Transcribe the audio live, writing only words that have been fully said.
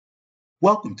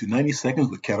Welcome to 90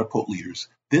 Seconds with Catapult Leaders.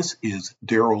 This is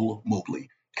Daryl Mobley.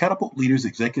 Catapult Leaders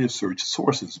Executive Search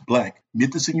sources Black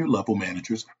mid to senior level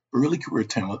managers, early career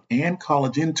talent, and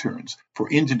college interns for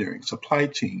engineering, supply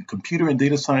chain, computer and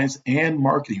data science, and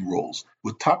marketing roles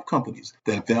with top companies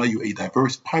that value a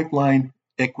diverse pipeline,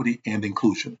 equity, and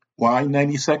inclusion. Why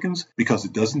 90 seconds? Because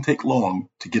it doesn't take long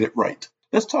to get it right.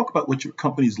 Let's talk about what your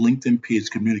company's LinkedIn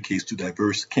page communicates to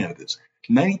diverse candidates.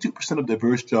 92% of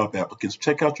diverse job applicants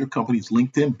check out your company's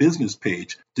LinkedIn business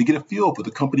page to get a feel for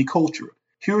the company culture.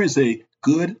 Here is a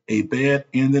good, a bad,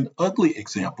 and an ugly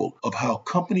example of how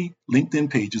company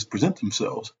LinkedIn pages present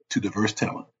themselves to diverse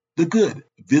talent. The good,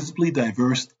 visibly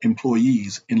diverse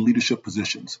employees in leadership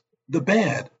positions. The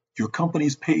bad, your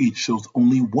company's page shows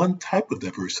only one type of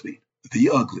diversity. The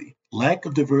ugly, lack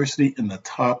of diversity in the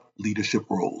top leadership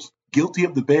roles. Guilty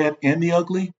of the bad and the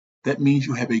ugly? That means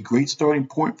you have a great starting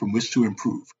point from which to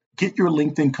improve. Get your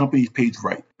LinkedIn company page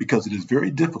right because it is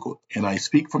very difficult, and I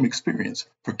speak from experience,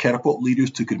 for Catapult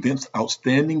leaders to convince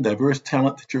outstanding diverse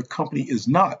talent that your company is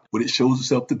not what it shows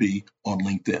itself to be on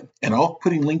LinkedIn. An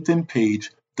off-putting LinkedIn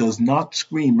page does not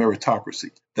scream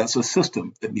meritocracy. That's a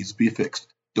system that needs to be fixed.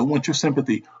 Don't want your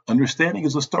sympathy. Understanding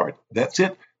is a start. That's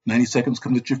it. 90 seconds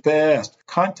comes at you fast.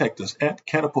 Contact us at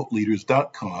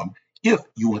catapultleaders.com if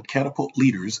you want Catapult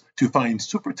leaders to find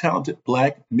super talented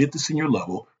Black mid to senior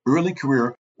level, early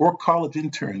career, or college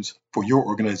interns for your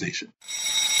organization.